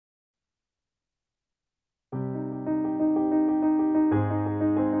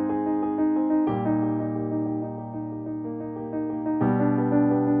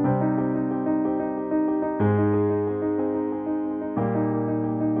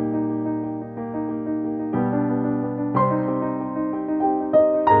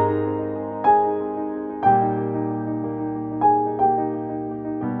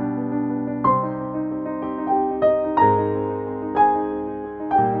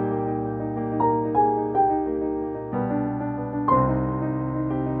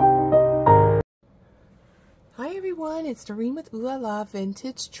it's Doreen with Oohlala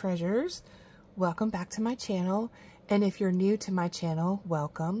Vintage Treasures. Welcome back to my channel, and if you're new to my channel,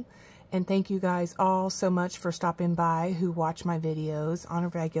 welcome. And thank you guys all so much for stopping by who watch my videos on a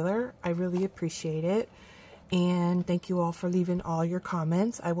regular. I really appreciate it. And thank you all for leaving all your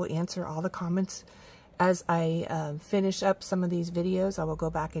comments. I will answer all the comments as I finish up some of these videos. I will go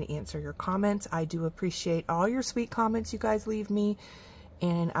back and answer your comments. I do appreciate all your sweet comments you guys leave me,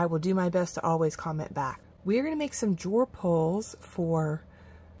 and I will do my best to always comment back. We're going to make some drawer pulls for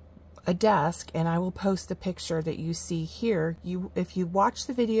a desk, and I will post the picture that you see here. If you watched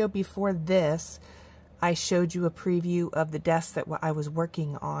the video before this, I showed you a preview of the desk that I was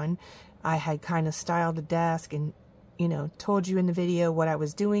working on. I had kind of styled the desk and, you know, told you in the video what I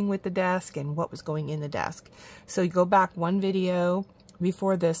was doing with the desk and what was going in the desk. So you go back one video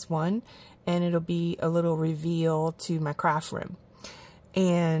before this one, and it'll be a little reveal to my craft room.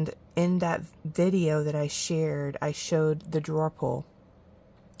 And in that video that I shared, I showed the drawer pull.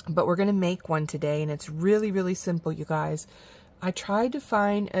 But we're going to make one today, and it's really, really simple, you guys. I tried to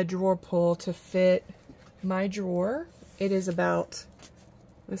find a drawer pull to fit my drawer. It is about,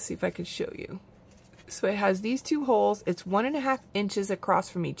 let's see if I can show you. So it has these two holes. It's 1.5 inches across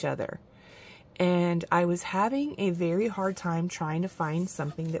from each other. And I was having a very hard time trying to find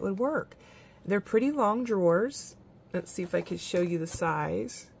something that would work. They're pretty long drawers. Let's see if I can show you the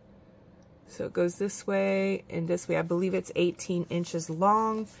size. So it goes this way and this way. I believe it's 18 inches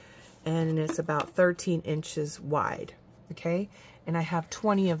long and it's about 13 inches wide. Okay. And I have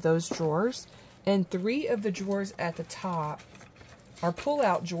 20 of those drawers, and 3 of the drawers at the top are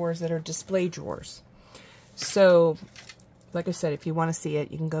pull-out drawers that are display drawers. So, like I said, if you want to see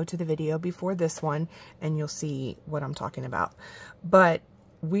it, you can go to the video before this one and you'll see what I'm talking about. But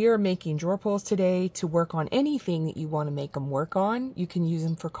we are making drawer pulls today to work on anything that you want to make them work on. You can use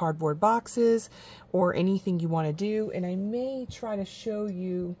them for cardboard boxes or anything you want to do. And I may try to show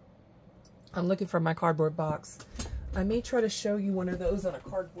you, I'm looking for my cardboard box. I may try to show you one of those on a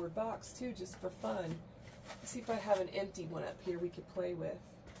cardboard box too, just for fun. Let's see if I have an empty one up here we could play with.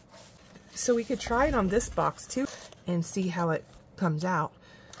 So we could try it on this box too and see how it comes out.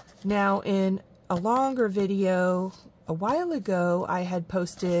 Now, in a longer video a while ago, I had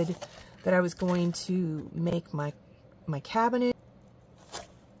posted that I was going to make my cabinet.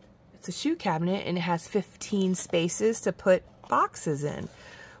 It's a shoe cabinet, and it has 15 spaces to put boxes in.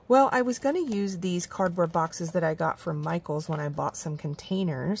 Well, I was going to use these cardboard boxes that I got from Michael's when I bought some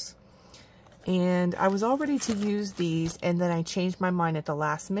containers. And I was all ready to use these, and then I changed my mind at the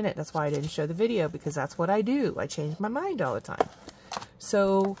last minute. That's why I didn't show the video, because that's what I do. I change my mind all the time.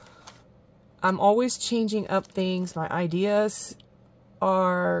 So I'm always changing up things. My ideas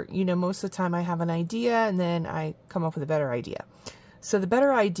are, you know, most of the time I have an idea and then I come up with a better idea. So the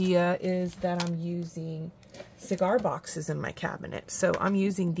better idea is that I'm using cigar boxes in my cabinet. So I'm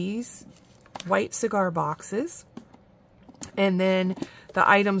using these white cigar boxes, and then the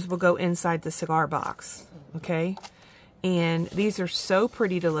items will go inside the cigar box, okay? And these are so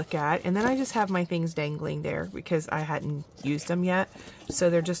pretty to look at. And then I just have my things dangling there because I hadn't used them yet. So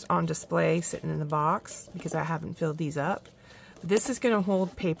they're just on display sitting in the box because I haven't filled these up. This is going to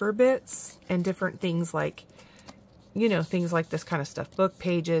hold paper bits and different things like, you know, things like this kind of stuff. Book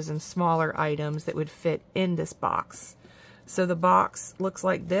pages and smaller items that would fit in this box. So the box looks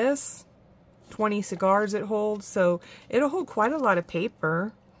like this. 20 cigars it holds. So it'll hold quite a lot of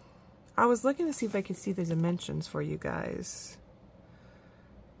paper. I was looking to see if I could see the dimensions for you guys.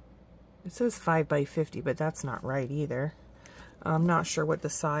 It says 5 by 50, but that's not right either. I'm not sure what the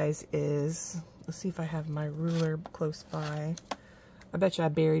size is. Let's see if I have my ruler close by. I bet you I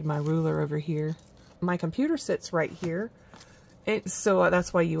buried my ruler over here. My computer sits right here. So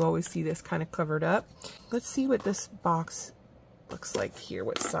that's why you always see this kind of covered up. Let's see what this box looks like here,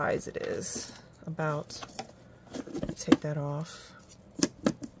 what size it is. About, take that off.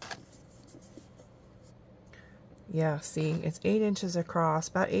 Yeah, see, it's 8 inches across,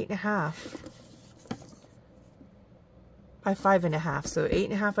 about 8.5 by 5.5. So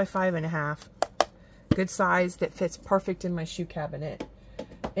 8.5 by 5.5. Good size that fits perfect in my shoe cabinet.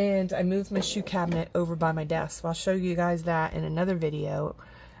 And I moved my shoe cabinet over by my desk. So I'll show you guys that in another video.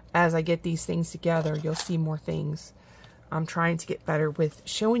 As I get these things together, you'll see more things. I'm trying to get better with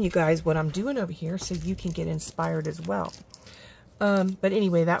showing you guys what I'm doing over here so you can get inspired as well. But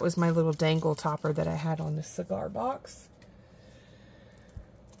anyway, that was my little dangle topper that I had on the cigar box.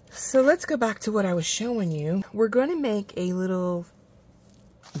 So let's go back to what I was showing you. We're going to make a little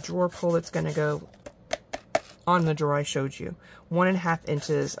drawer pull that's going to go on the drawer I showed you. 1.5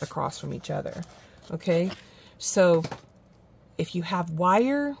 inches across from each other. Okay, so if you have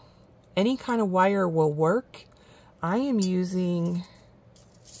wire, any kind of wire will work. I am using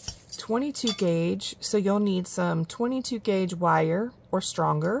 22 gauge, so you'll need some 22 gauge wire or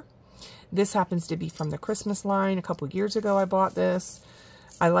stronger. This happens to be from the Christmas line. A couple years ago I bought this.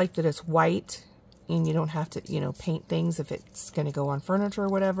 I like that it's white and you don't have to, you know, paint things if it's going to go on furniture or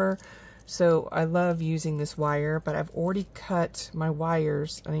whatever. So I love using this wire, but I've already cut my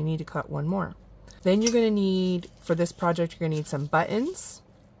wires and I need to cut one more. Then you're going to need, for this project, you're going to need some buttons,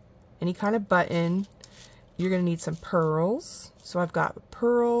 any kind of button. You're going to need some pearls. So I've got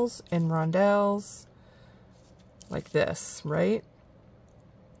pearls and rondelles like this, right?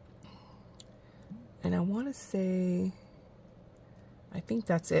 And I want to say, I think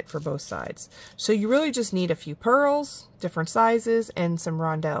that's it for both sides. So you really just need a few pearls, different sizes, and some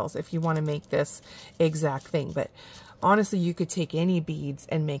rondelles if you want to make this exact thing. But honestly, you could take any beads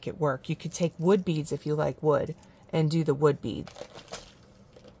and make it work. You could take wood beads if you like wood and do the wood bead.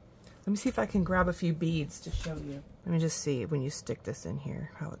 Let me see if I can grab a few beads to show you. Let me just see when you stick this in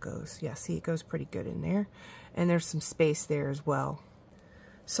here how it goes. Yeah, see, it goes pretty good in there. And there's some space there as well.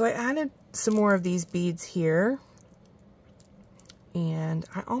 So I added some more of these beads here. And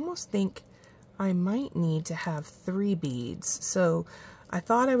I almost think I might need to have 3 beads. So I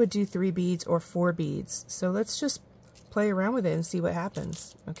thought I would do 3 beads or 4 beads. So let's just play around with it and see what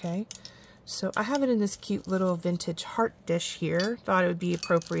happens, okay? So I have it in this cute little vintage heart dish here. Thought it would be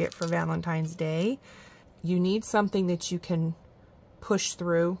appropriate for Valentine's Day. You need something that you can push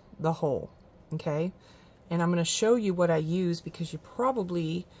through the hole, okay? And I'm going to show you what I use because you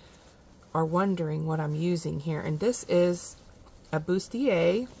probably are wondering what I'm using here. And this is a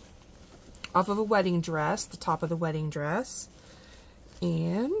bustier off of a wedding dress, the top of the wedding dress.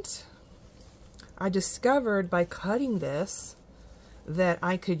 And I discovered by cutting this that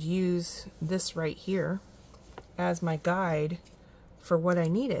I could use this right here as my guide for what I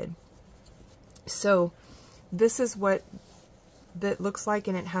needed. So this is what that looks like,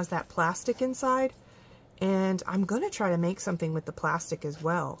 and it has that plastic inside. And I'm going to try to make something with the plastic as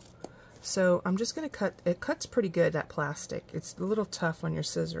well. So I'm just going to cut, it cuts pretty good, that plastic. It's a little tough on your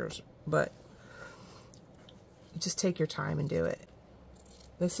scissors, but you just take your time and do it.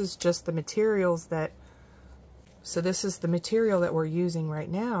 This is just the materials that, so this is the material that we're using right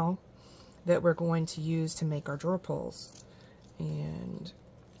now that we're going to use to make our drawer pulls. And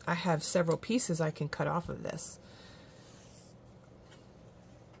I have several pieces I can cut off of this.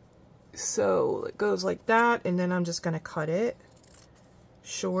 So it goes like that, and then I'm just going to cut it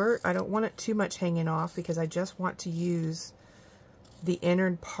short. I don't want it too much hanging off because I just want to use the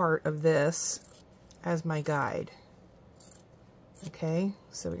inner part of this as my guide. Okay,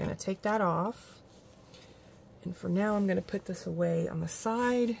 so we're going to take that off. And for now, I'm going to put this away on the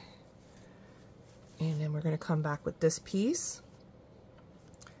side. And then we're going to come back with this piece.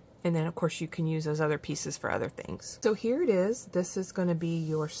 And then, of course, you can use those other pieces for other things. So here it is. This is going to be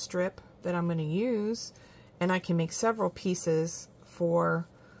your strip that I'm going to use. And I can make several pieces for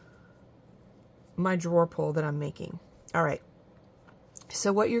my drawer pull that I'm making. All right.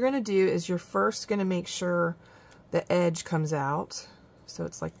 So what you're going to do is you're first going to make sure the edge comes out. So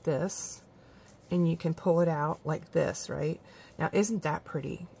it's like this. And you can pull it out like this, right? Now, isn't that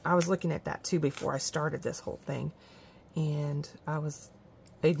pretty? I was looking at that too before I started this whole thing. And I was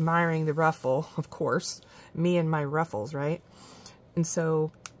admiring the ruffle, of course. Me and my ruffles, right? And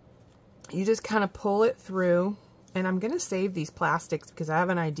so you just kind of pull it through. And I'm going to save these plastics because I have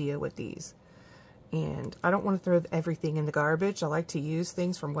an idea with these. And I don't want to throw everything in the garbage. I like to use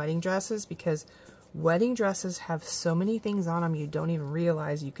things from wedding dresses because wedding dresses have so many things on them you don't even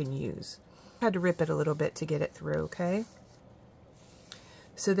realize you can use. I had to rip it a little bit to get it through, okay?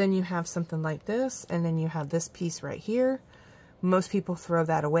 So then you have something like this, and then you have this piece right here. Most people throw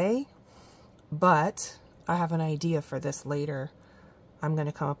that away, but I have an idea for this later. I'm going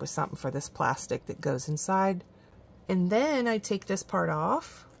to come up with something for this plastic that goes inside. And then I take this part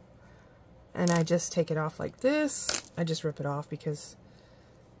off, and I just take it off like this. I just rip it off because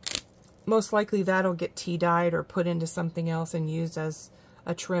most likely that'll get tea dyed or put into something else and used as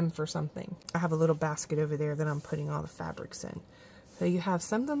a trim for something. I have a little basket over there that I'm putting all the fabrics in. So you have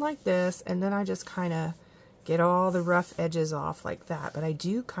something like this, and then I just kind of get all the rough edges off like that. But I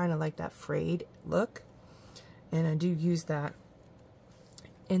do kind of like that frayed look, and I do use that.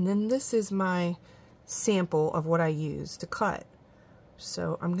 And then this is my sample of what I use to cut.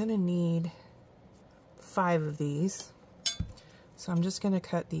 So I'm going to need 5 of these. So I'm just going to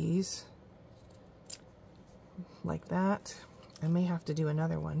cut these like that. I may have to do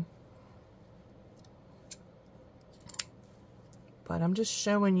another one. But I'm just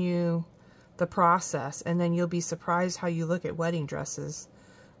showing you the process, and then you'll be surprised how you look at wedding dresses.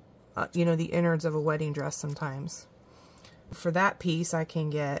 You know, the innards of a wedding dress sometimes. For that piece, I can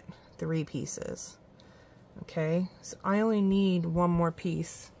get 3 pieces. Okay, so I only need 1 more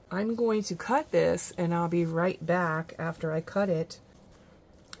piece. I'm going to cut this, and I'll be right back after I cut it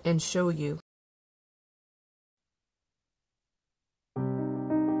and show you.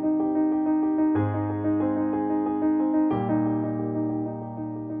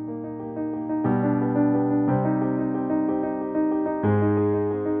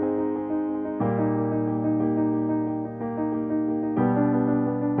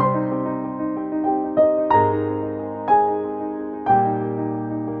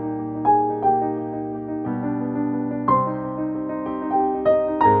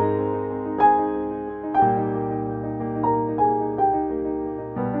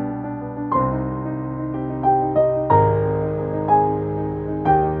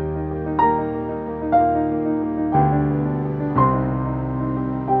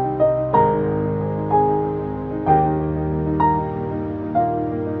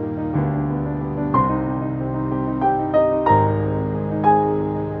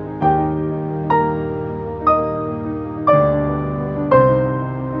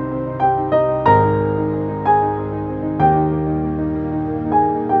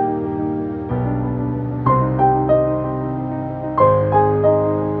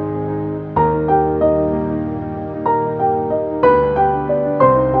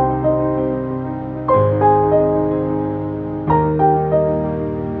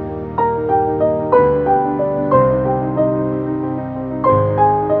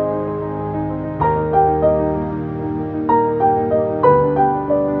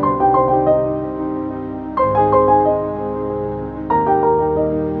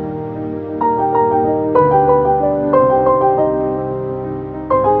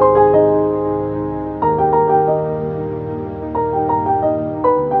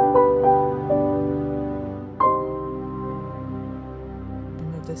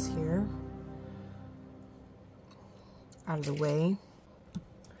 This here out of the way.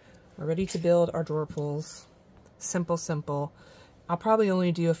 We're ready to build our drawer pulls. Simple, simple. I'll probably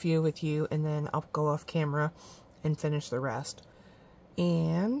only do a few with you, and then I'll go off camera and finish the rest.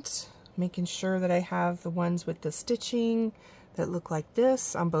 And making sure that I have the ones with the stitching that look like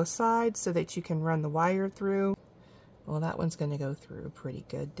this on both sides so that you can run the wire through. Well, that one's going to go through pretty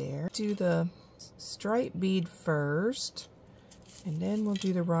good there. Do the stripe bead first. And then we'll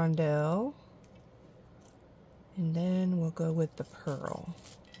do the rondelle, and then we'll go with the pearl.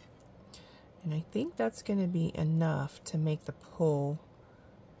 And I think that's going to be enough to make the pull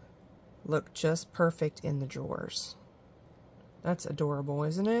look just perfect in the drawers. That's adorable,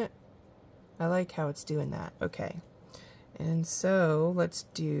 isn't it? I like how it's doing that. Okay, and so let's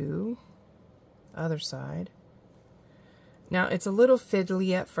do other side. Now it's a little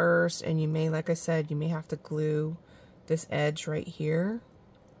fiddly at first, and you may, like I said, you may have to glue this edge right here,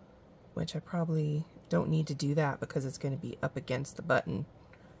 which I probably don't need to do that because it's going to be up against the button,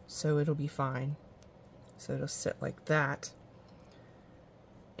 so it'll be fine. So it'll sit like that,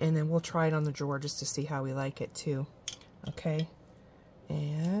 and then we'll try it on the drawer just to see how we like it too. Okay,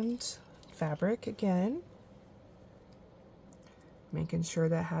 and fabric again, making sure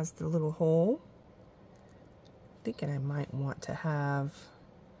that has the little hole. Thinking I might want to have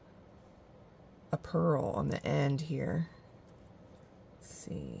a pearl on the end here. Let's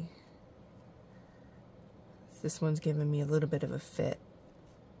see. This one's giving me a little bit of a fit.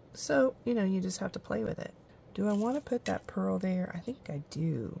 So, you know, you just have to play with it. Do I want to put that pearl there? I think I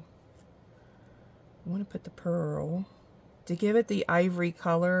do. I want to put the pearl to give it the ivory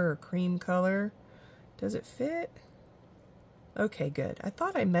color or cream color. Does it fit? Okay, good. I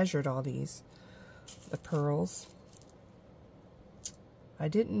thought I measured all these, the pearls. I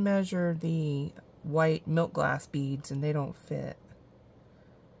didn't measure the white milk glass beads, and they don't fit.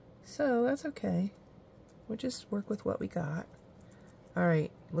 So that's okay. We'll just work with what we got.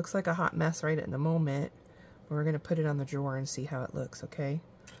 Alright, looks like a hot mess right at the moment. We're going to put it on the drawer and see how it looks, okay?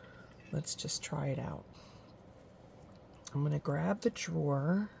 Let's just try it out. I'm going to grab the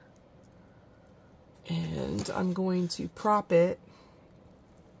drawer, and I'm going to prop it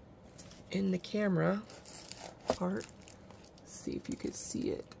in the camera part. See if you could see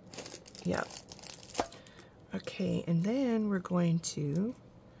it. Yep. Okay, and then we're going to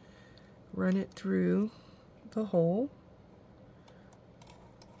run it through the hole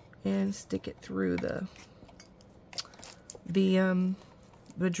and stick it through the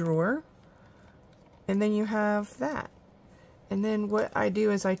drawer, and then you have that. And then what I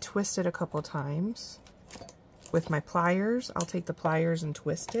do is I twist it a couple times with my pliers. I'll take the pliers and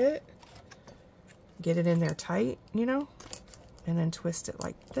twist it, get it in there tight, you know, and then twist it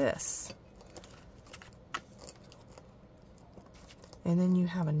like this. And then you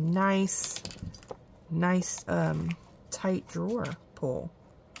have a nice tight drawer pull.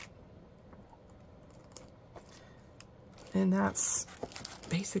 And that's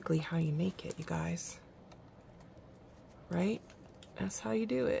basically how you make it, you guys. Right? That's how you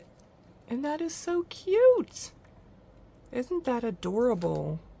do it. And that is so cute. Isn't that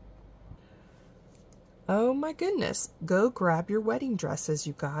adorable? Oh my goodness. Go grab your wedding dresses,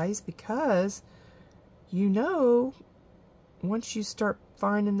 you guys, because you know, once you start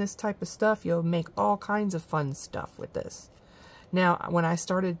finding this type of stuff, you'll make all kinds of fun stuff with this. Now, when I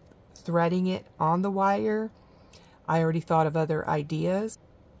started threading it on the wire, I already thought of other ideas.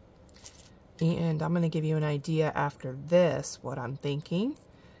 And I'm going to give you an idea after this, what I'm thinking.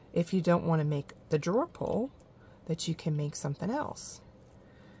 If you don't want to make the drawer pull, that you can make something else.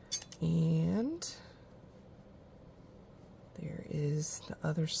 And there is the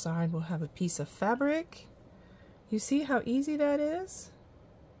other side. We'll have a piece of fabric. You see how easy that is?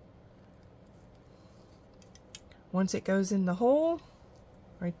 Once it goes in the hole,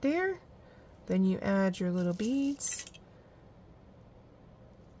 right there, then you add your little beads.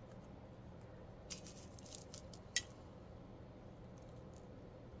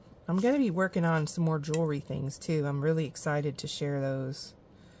 I'm going to be working on some more jewelry things too. I'm really excited to share those.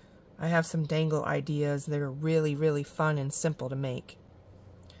 I have some dangle ideas that are really, really fun and simple to make.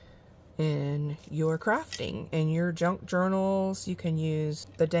 In your crafting, in your junk journals, you can use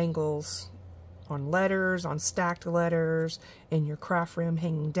the dangles on letters, on stacked letters, in your craft room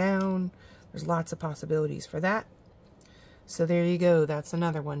hanging down. There's lots of possibilities for that. So there you go. That's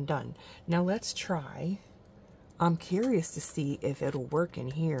another one done. Now let's try. I'm curious to see if it'll work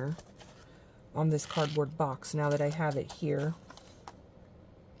in here on this cardboard box now that I have it here.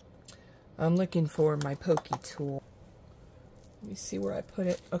 I'm looking for my pokey tool. Let me see where I put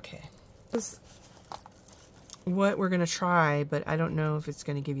it. Okay. This is what we're going to try, but I don't know if it's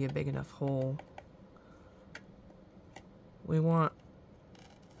going to give you a big enough hole. We want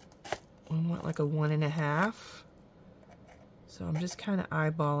like a 1.5. So I'm just kind of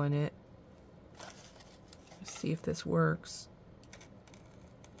eyeballing it. Let's see if this works.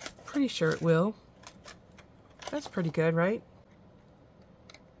 Pretty sure it will. That's pretty good, right?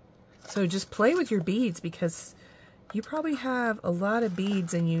 So just play with your beads, because you probably have a lot of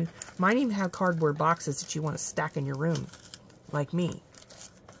beads, and you might even have cardboard boxes that you want to stack in your room, like me.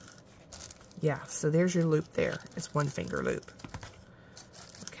 Yeah, so there's your loop there. It's 1 finger loop.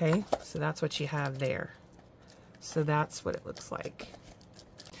 Okay, so that's what you have there. So that's what it looks like.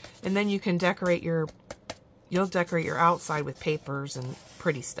 And then you can decorate you'll decorate your outside with papers and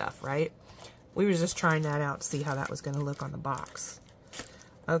pretty stuff, right? We were just trying that out to see how that was going to look on the box.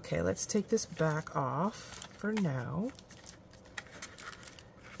 Okay, let's take this back off for now.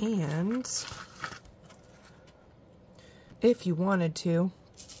 And if you wanted to,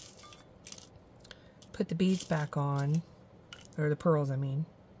 put the beads back on, or the pearls, I mean,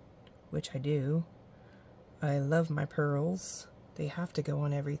 which I do. I love my pearls. They have to go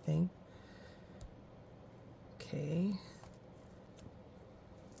on everything. Okay.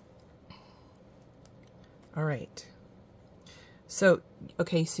 All right. So,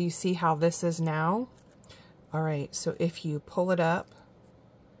 okay, so you see how this is now? All right, so if you pull it up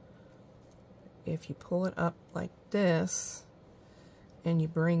like this, and you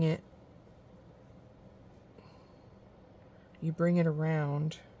bring it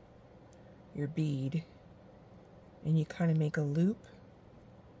around your bead, and you kind of make a loop.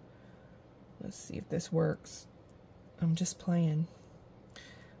 Let's see if this works. I'm just playing.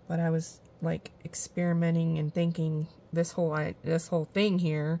 But I was like experimenting and thinking this whole thing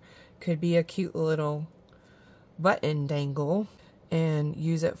here could be a cute little button dangle, and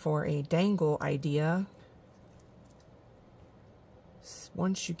use it for a dangle idea.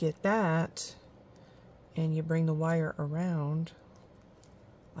 Once you get that, and you bring the wire around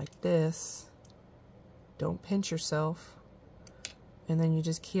like this, don't pinch yourself, and then you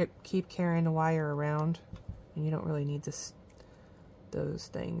just keep carrying the wire around, and you don't really need those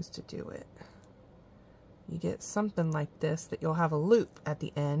things to do it. You get something like this that you'll have a loop at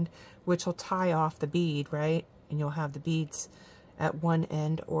the end, which will tie off the bead, right? And you'll have the beads at one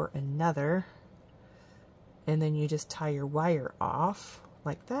end or another, and then you just tie your wire off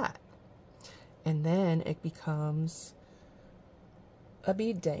like that, and then it becomes a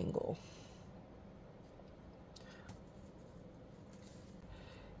bead dangle.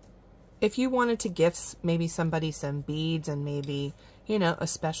 If you wanted to gift maybe somebody some beads and maybe, you know, a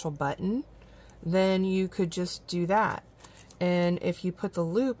special button, then you could just do that. And if you put the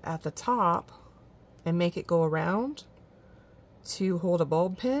loop at the top and make it go around to hold a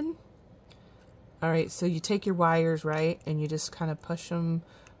bulb pin, Alright, so you take your wires, right, and you just kind of push them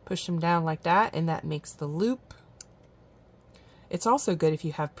down like that, and that makes the loop. It's also good if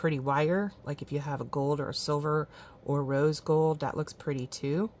you have pretty wire, like if you have a gold or a silver or rose gold, that looks pretty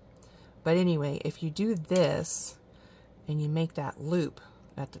too. But anyway, if you do this and you make that loop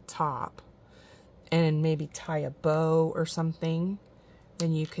at the top and maybe tie a bow or something,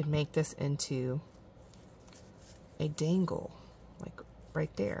 then you could make this into a dangle, like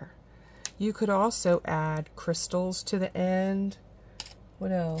right there. You could also add crystals to the end.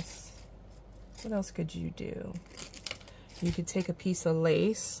 What else? What else could you do? You could take a piece of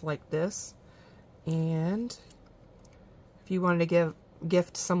lace like this, and if you wanted to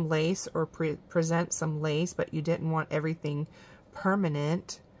gift some lace or present some lace, but you didn't want everything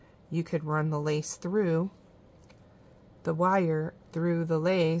permanent, you could run the lace through the wire through the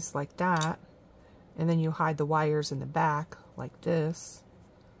lace like that, and then you hide the wires in the back like this,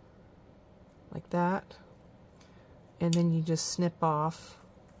 like that, and then you just snip off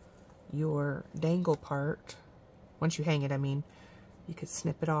your dangle part. Once you hang it, I mean, you could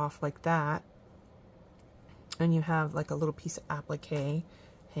snip it off like that, and you have like a little piece of applique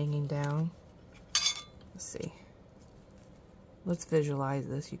hanging down. Let's see. Let's visualize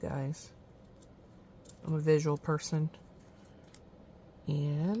this, you guys. I'm a visual person.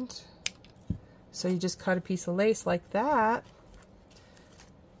 And so you just cut a piece of lace like that,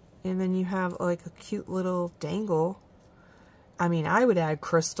 and then you have like a cute little dangle. I mean, I would add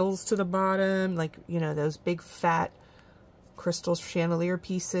crystals to the bottom, like, you know, those big fat crystal chandelier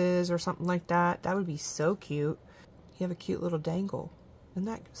pieces or something like that. That would be so cute. You have a cute little dangle. Isn't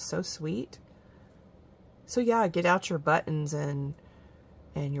that so sweet? So yeah, get out your buttons and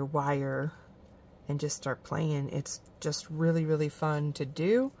your wire and just start playing. It's just really, really fun to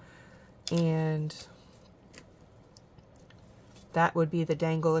do. And that would be the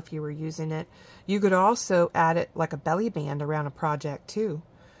dangle if you were using it. You could also add it like a belly band around a project too.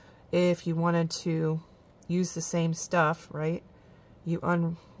 If you wanted to use the same stuff, right? You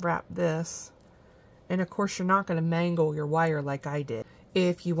unwrap this. And of course you're not going to mangle your wire like I did.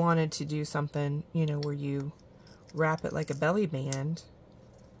 If you wanted to do something, you know, where you wrap it like a belly band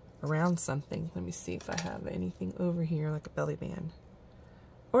around something. Let me see if I have anything over here like a belly band.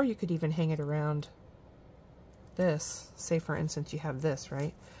 Or you could even hang it around this. Say for instance you have this,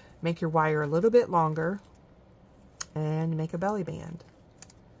 right? Make your wire a little bit longer and make a belly band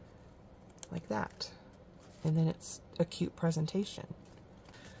like that, and then it's a cute presentation.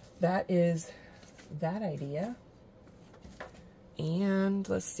 That is that idea. And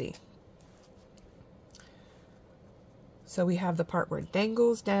let's see, so we have the part where it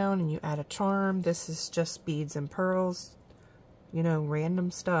dangles down and you add a charm. This is just beads and pearls, you know, random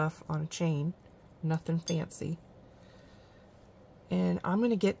stuff on a chain, nothing fancy. And I'm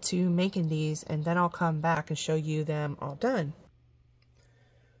going to get to making these, and then I'll come back and show you them all done.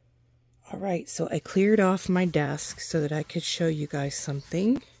 Alright, so I cleared off my desk so that I could show you guys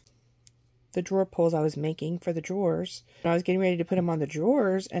something. The drawer pulls I was making for the drawers. I was getting ready to put them on the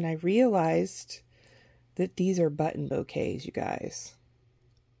drawers, and I realized that these are button bouquets, you guys.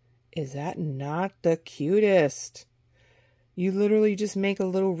 Is that not the cutest? You literally just make a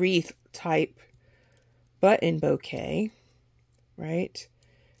little wreath type button bouquet. Right?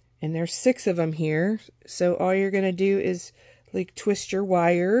 And there's 6 of them here. So all you're going to do is like twist your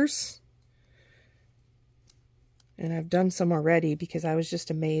wires. And I've done some already because I was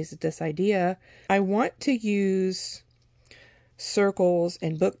just amazed at this idea. I want to use circles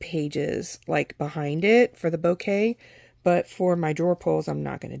and book pages like behind it for the bouquet. But for my drawer pulls, I'm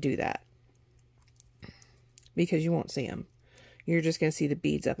not going to do that. Because you won't see them. You're just going to see the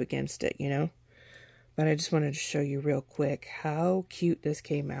beads up against it, you know? But I just wanted to show you real quick how cute this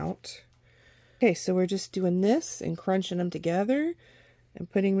came out. Okay, so we're just doing this and crunching them together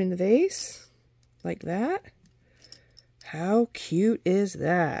and putting them in the vase like that. How cute is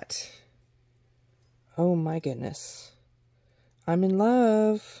that? Oh my goodness. I'm in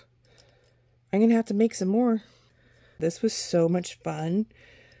love. I'm going to have to make some more. This was so much fun.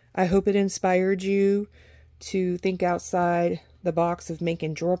 I hope it inspired you to think outside the box of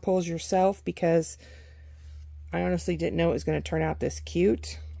making drawer pulls yourself, because I honestly didn't know it was going to turn out this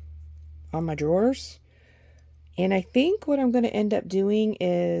cute on my drawers. And I think what I'm going to end up doing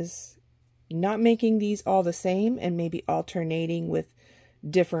is not making these all the same and maybe alternating with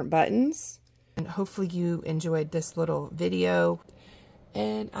different buttons. And hopefully you enjoyed this little video.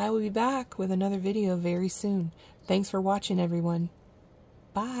 And I will be back with another video very soon. Thanks for watching, everyone.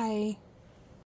 Bye.